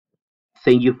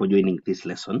Thank you for joining this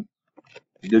lesson.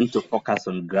 We're going to focus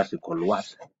on graphical work.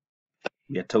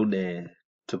 We are told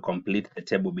to complete the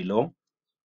table below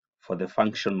for the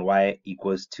function y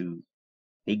equals to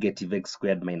negative x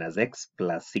squared minus x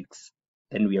plus 6.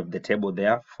 Then we have the table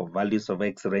there for values of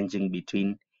x ranging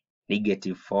between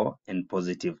negative 4 and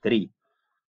positive 3.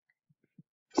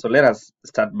 So let us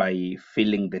start by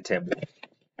filling the table.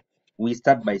 We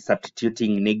start by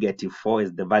substituting negative 4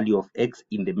 as the value of x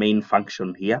in the main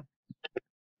function here.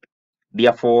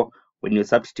 Therefore, when you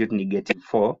substitute negative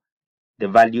 4, the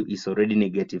value is already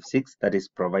negative 6, that is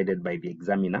provided by the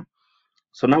examiner.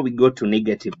 So now we go to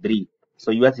negative 3.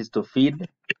 So yours is to feed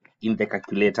in the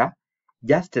calculator,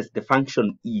 just as the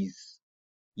function is,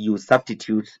 you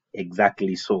substitute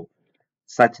exactly so,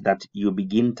 such that you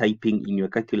begin typing in your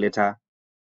calculator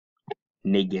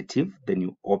negative, then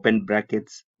you open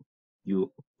brackets, you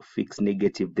fix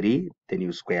negative 3, then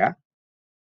you square,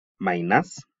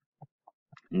 minus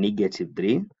negative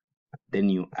 3, then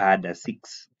you add a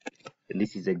 6. And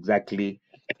this is exactly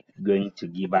going to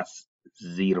give us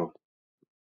 0.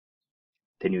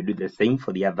 Then you do the same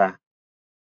for the other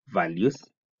values.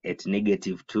 At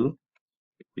negative 2,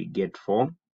 we get 4.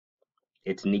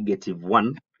 At negative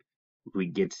 1, we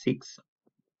get 6.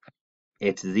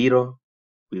 At 0,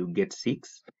 we'll get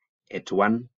 6. At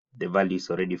 1, the value is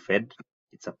already fed.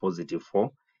 It's a positive 4.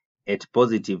 At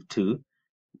positive 2,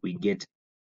 we get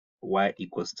y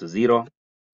equals to 0.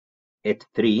 At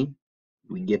 3,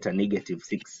 we get a negative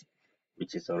 6,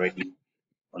 which is already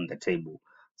on the table.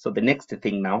 So the next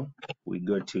thing now, we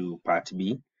go to part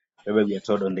B, where we are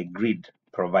told on the grid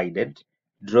provided,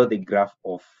 draw the graph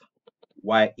of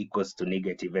y equals to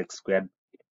negative x squared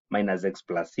minus x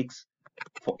plus 6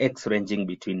 for x ranging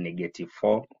between negative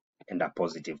 4 and a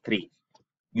positive 3.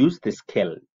 Use the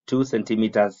scale. 2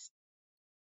 centimeters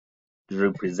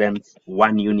represents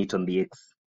 1 unit on the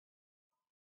x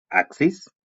axis,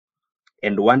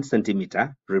 and 1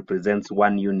 centimeter represents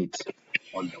 1 unit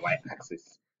on the y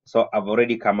axis. So I've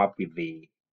already come up with the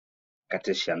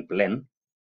Cartesian plane.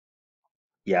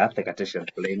 Yeah, the Cartesian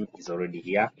plane is already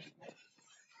here.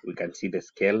 We can see the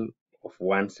scale of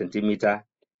 1 centimeter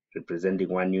representing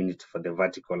 1 unit for the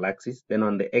vertical axis. Then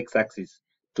on the x-axis,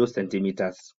 2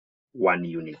 centimeters, 1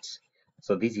 unit.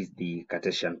 So this is the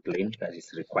Cartesian plane that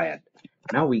is required.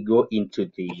 Now we go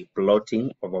into the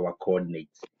plotting of our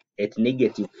coordinates. At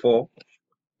negative 4,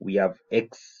 we have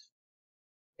x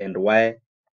and y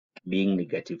being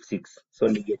negative 6. So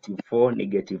negative 4,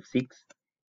 negative 6,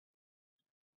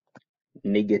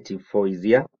 negative 4 is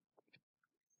here,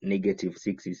 negative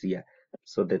 6 is here.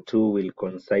 So the two will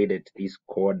coincide at this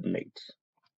coordinate.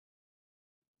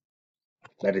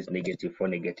 That is negative 4,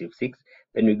 negative 6.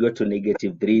 Then we go to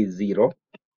negative 3, 0.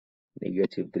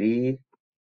 Negative 3,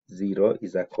 0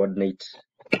 is a coordinate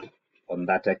on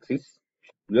that axis.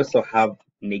 We also have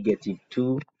negative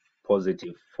 2,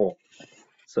 positive 4.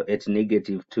 So at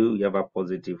negative 2, we have a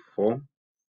positive 4.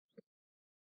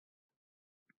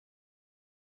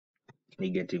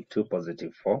 Negative 2,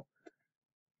 positive 4.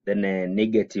 Then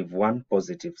negative 1,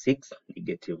 positive 6.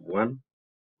 Negative 1,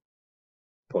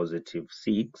 positive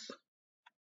 6.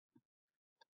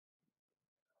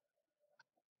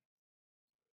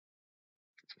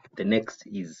 The next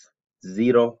is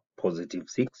 0, positive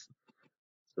 6.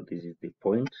 So this is the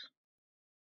point.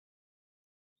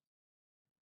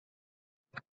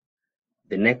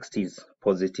 The next is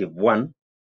positive 1,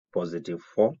 positive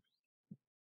 4.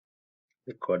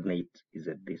 The coordinate is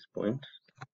at this point.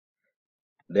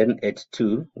 Then at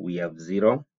 2, we have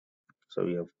 0. So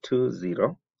we have 2,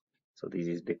 0. So this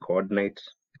is the coordinate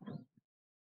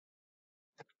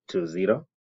 2, 0.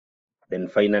 Then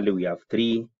finally, we have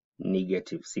 3,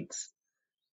 negative 6.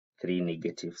 3,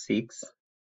 negative 6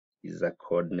 is a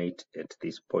coordinate at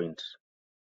this point.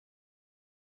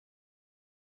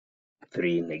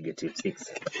 3, negative 6.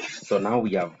 So now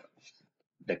we have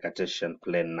the Cartesian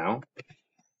plane now.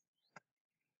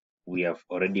 We have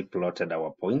already plotted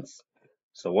our points.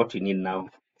 So what we need now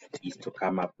is to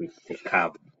come up with the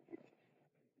curve.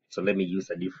 So let me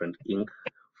use a different ink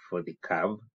for the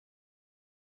curve.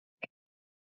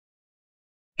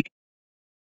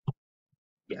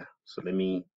 Yeah, so let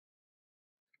me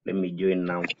join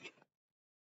now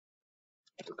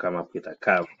to come up with a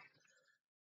curve.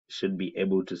 Should be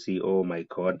able to see all my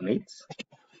coordinates.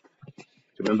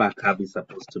 Remember, a curve is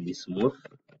supposed to be smooth.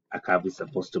 A curve is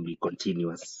supposed to be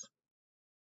continuous.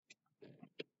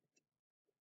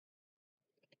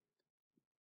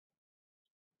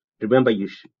 Remember, you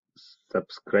should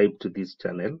subscribe to this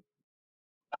channel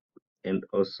and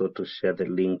also to share the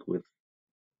link with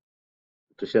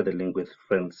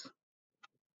friends.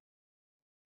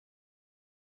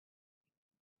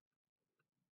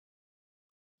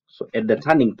 So at the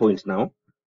turning point now,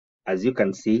 as you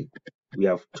can see, we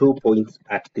have 2 points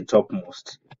at the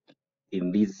topmost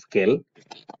in this scale.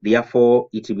 Therefore,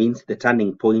 it means the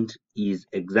turning point is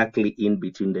exactly in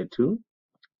between the two.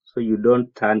 So you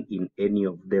don't turn in any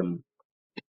of them.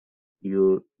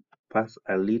 You pass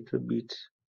a little bit,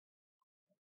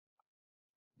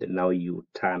 then now you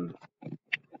turn.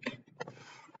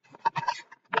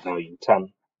 Now you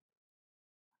turn.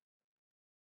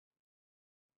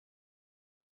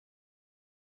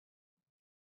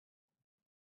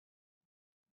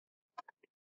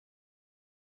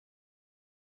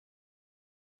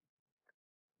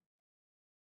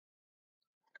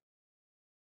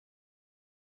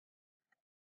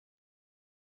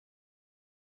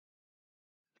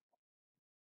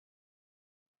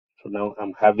 So now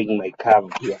I'm having my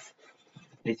curve here.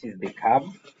 This is the curve.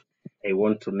 I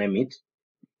want to name it.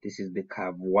 This is the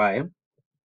curve y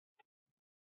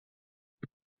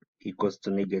equals to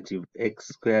negative x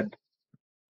squared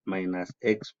minus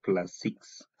x plus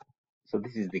 6. So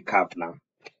this is the curve now.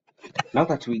 Now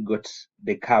that we got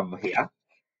the curve here,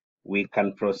 we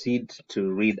can proceed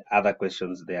to read other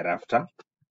questions thereafter.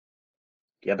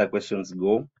 The other questions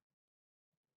go: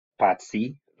 Part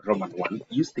C, Roman 1.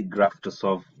 Use the graph to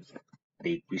solve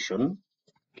the equation.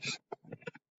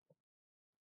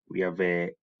 We have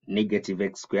a negative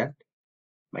x squared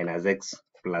minus x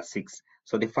plus 6.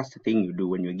 So the first thing you do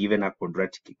when you're given a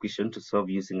quadratic equation to solve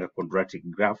using a quadratic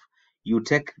graph, you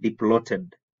take the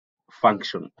plotted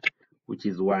function, which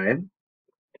is y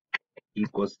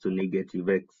equals to negative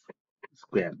x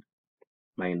squared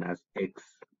minus x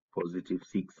positive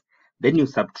 6. Then you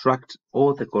subtract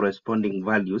all the corresponding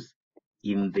values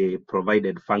in the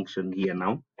provided function here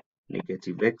now,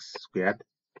 negative x squared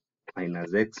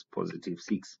minus x positive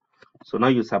 6. So now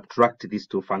you subtract these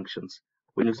two functions.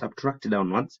 When you subtract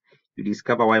downwards, you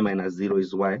discover y minus 0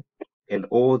 is y, and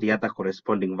all the other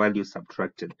corresponding values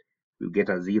subtracted, you get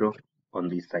a 0 on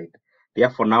this side.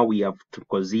 Therefore, now we have to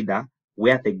consider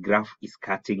where the graph is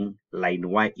cutting line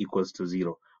y equals to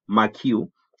 0. Mark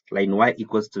you, line y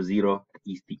equals to 0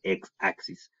 is the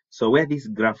x-axis. So where this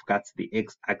graph cuts the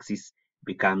x-axis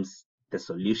becomes the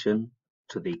solution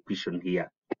to the equation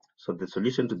here. So the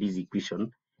solution to this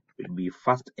equation will be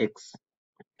first x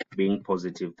being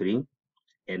positive 3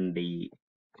 and the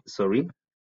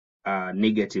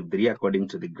negative 3 according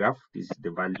to the graph. This is the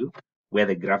value where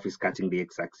the graph is cutting the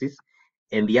x-axis,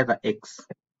 and the other x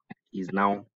is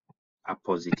now a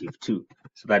positive 2.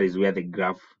 So that is where the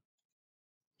graph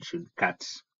should cut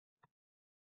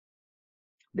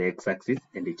the x-axis,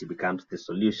 and it becomes the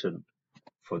solution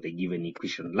for the given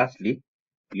equation. Lastly,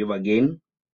 we have again,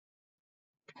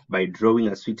 by drawing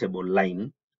a suitable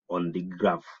line on the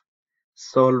graph,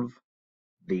 solve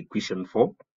the equation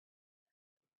 4.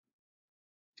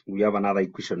 We have another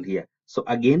equation here. So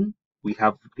again, we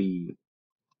have the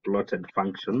plotted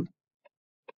function.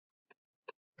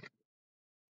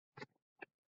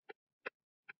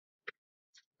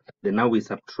 Then now we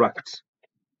subtract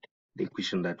the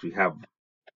equation that we have.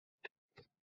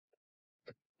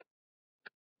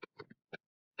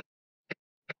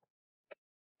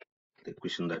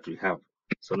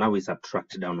 So now we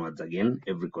subtract downwards again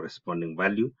every corresponding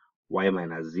value. Y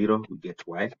minus 0, we get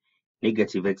y.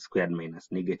 Negative x squared minus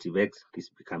negative x, this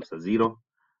becomes a 0.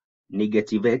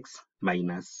 Negative x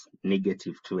minus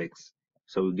negative 2x.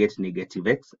 So we get negative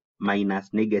x minus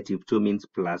negative 2 means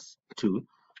plus 2.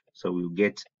 So we'll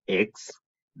get x.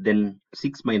 Then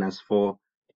 6 minus 4,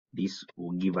 this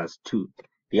will give us 2.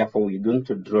 Therefore, we're going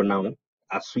to draw now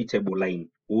a suitable line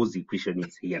whose equation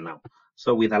is here now.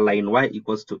 So with a line y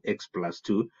equals to x plus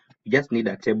 2, we just need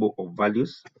a table of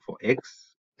values for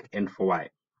x and for y.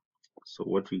 So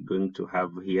what we're going to have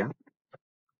here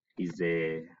is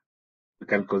we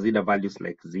can consider values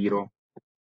like 0,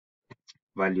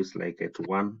 values like at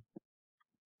 1,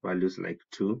 values like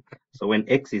 2. So when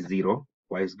x is 0,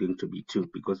 y is going to be 2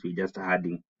 because we're just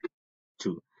adding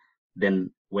 2.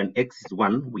 Then when x is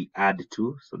 1, we add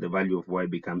 2, so the value of y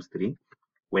becomes 3.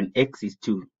 When x is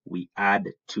 2, we add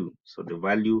 2, so the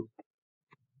value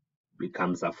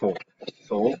becomes a 4.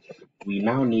 So we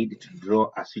now need to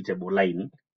draw a suitable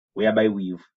line whereby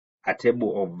we've a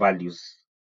table of values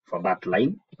for that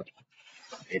line.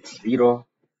 It's 0,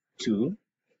 2.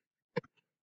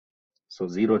 So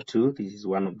 0, 2, this is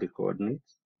one of the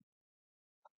coordinates.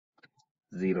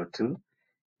 0, 2.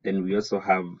 Then we also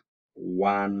have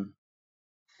 1,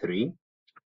 3.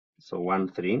 So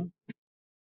 1, 3.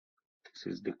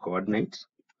 This is the coordinate.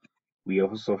 We are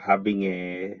also having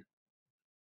a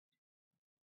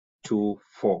 2,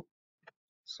 4.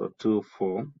 So 2,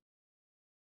 4.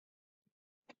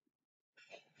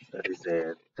 That is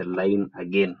the line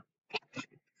again.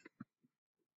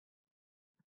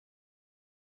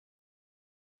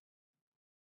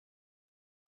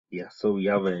 Yeah, so we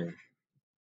have a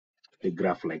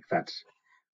graph like that.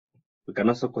 We can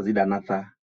also consider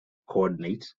another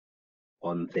coordinate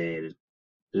on the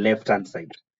left hand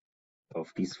side of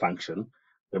this function,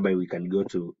 whereby we can go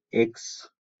to x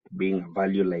being a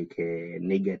value like a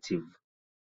negative,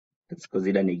 let's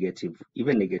consider negative,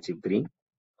 even negative 3.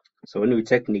 So when we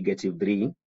take negative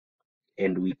 3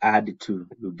 and we add 2,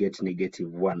 you get negative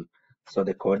 1. So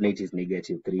the coordinate is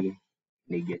negative 3,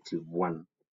 negative 1.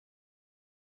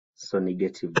 So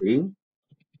negative 3,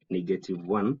 negative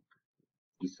 1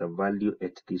 is a value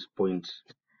at this point.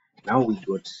 Now we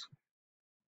got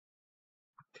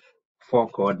 4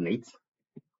 coordinates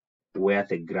where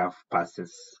the graph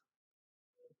passes.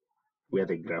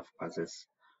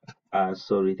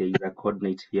 Sorry, there is a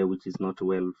coordinate here which is not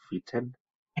well fitted.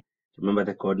 Remember,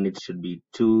 the coordinate should be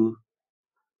 2,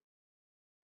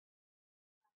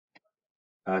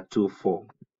 2, 4.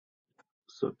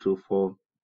 So 2, 4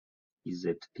 is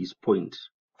at this point.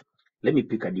 Let me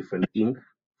pick a different ink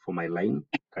for my line.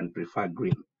 Can prefer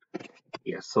green.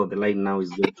 Yeah, so the line now is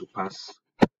going to pass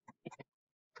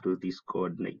through these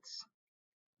coordinates.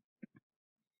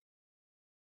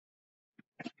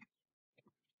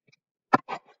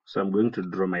 So I'm going to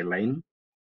draw my line.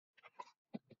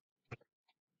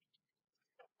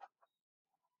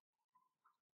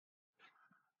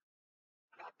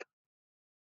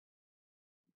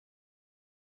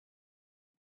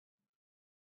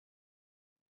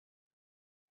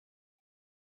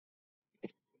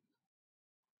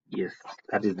 Yes,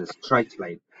 that is the straight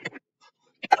line.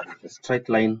 The straight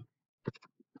line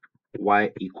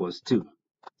y equals 2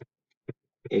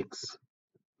 x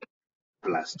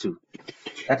plus 2.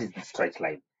 That is the straight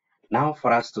line. Now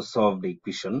for us to solve the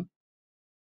equation,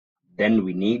 then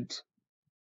we need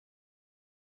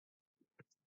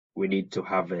to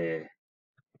have the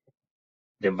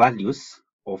values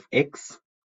of x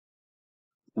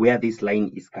where this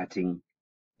line is cutting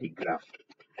the graph.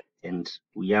 And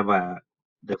we have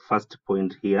the first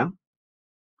point here.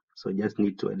 So I just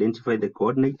need to identify the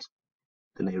coordinate.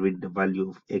 Then I read the value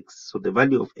of x. So the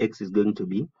value of x is going to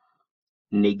be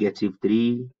negative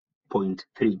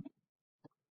 3.3.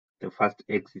 The first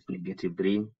x is negative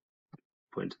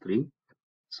 3.3.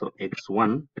 So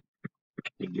x1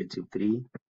 negative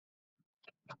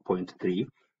 3.3.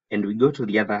 And we go to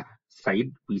the other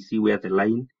side. We see where the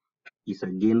line is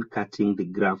again cutting the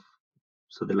graph.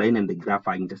 So the line and the graph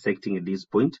are intersecting at this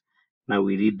point. Now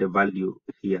we read the value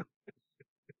here.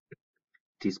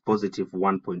 It is positive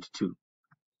 1.2.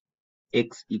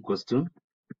 X equals to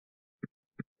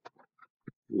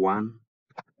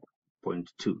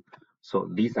 1.2. So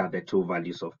these are the two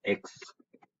values of x.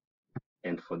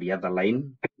 And for the other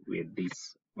line, we have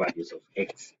these values of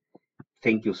x.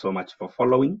 Thank you so much for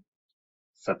following.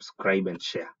 Subscribe and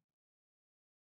share.